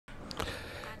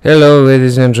Hello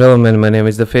ladies and gentlemen, my name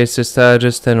is the Fastest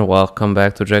Strategist and welcome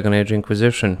back to Dragon Age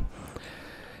Inquisition.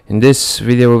 In this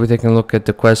video we'll be taking a look at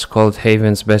the quest called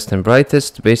Haven's Best and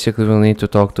Brightest. Basically we'll need to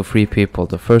talk to three people.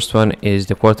 The first one is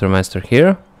the quartermaster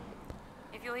here.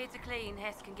 If you're here to clean,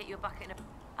 Hess can get you a bucket and a...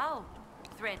 Oh,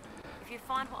 thread. If you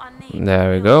find what I need...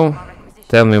 There we go.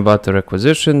 Tell me about the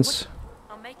requisitions.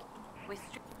 I'll make it.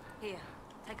 Here,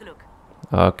 take a look.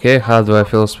 Okay, how do I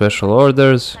fill special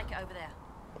orders? Take it over there.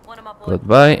 One of my boys...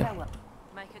 Goodbye.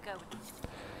 Make her go with it.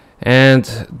 And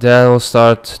that will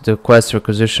start the quest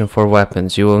requisition for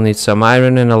weapons. You will need some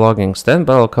iron and a logging stand,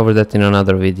 but I'll cover that in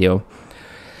another video.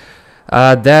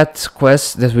 That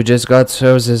quest that we just got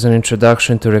serves as an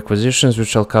introduction to requisitions,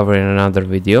 which I'll cover in another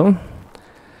video.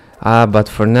 But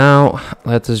for now,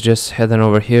 let us just head on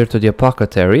over here to the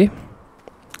apothecary.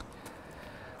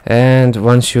 And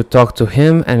once you talk to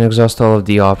him and exhaust all of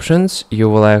the options, you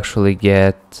will actually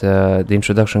get the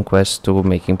introduction quest to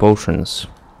making potions.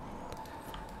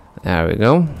 There we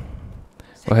go.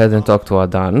 Go ahead and talk to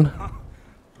Adan.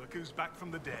 Look who's back from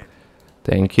the dead.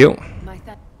 Thank you.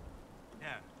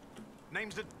 Yeah.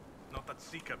 Name's it. Not that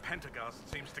Seeker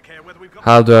Pentagast seems to care whether we've got...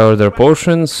 How do I order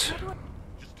potions?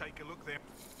 Just take a look there.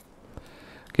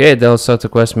 Okay, they'll start the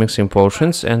quest mixing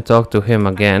potions and talk to him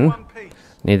again. One piece.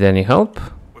 Need any help?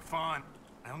 We're fine.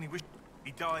 I only wish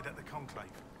he died at the conclave.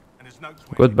 And his notes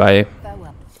were... Goodbye.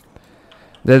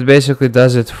 That basically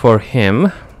does it for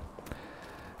him.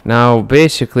 Now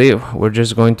basically we're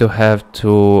just going to have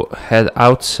to head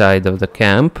outside of the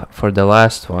camp for the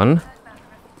last one.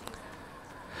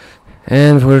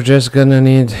 And we're just gonna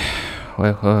need...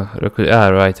 well,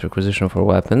 requisition for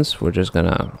weapons. We're just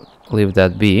gonna leave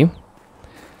that be.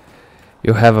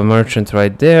 You have a merchant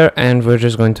right there, and we're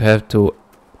just going to have to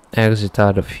exit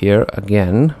out of here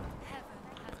again.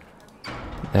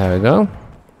 There we go.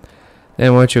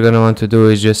 Then what you're gonna want to do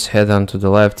is just head on to the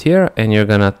left here, and you're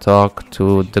gonna talk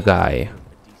to the guy.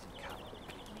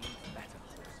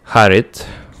 Harit.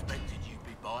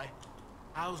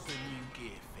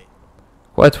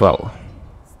 Quite well.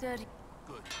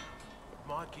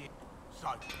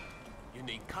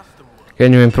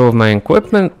 Can you improve my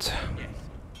equipment?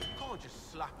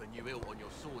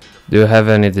 Do you have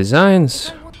any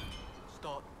designs?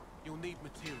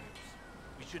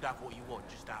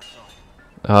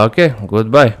 Okay,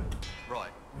 goodbye.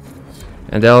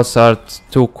 And I'll start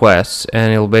two quests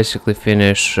and it'll basically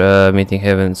finish meeting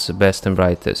Haven's Best and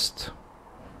Brightest.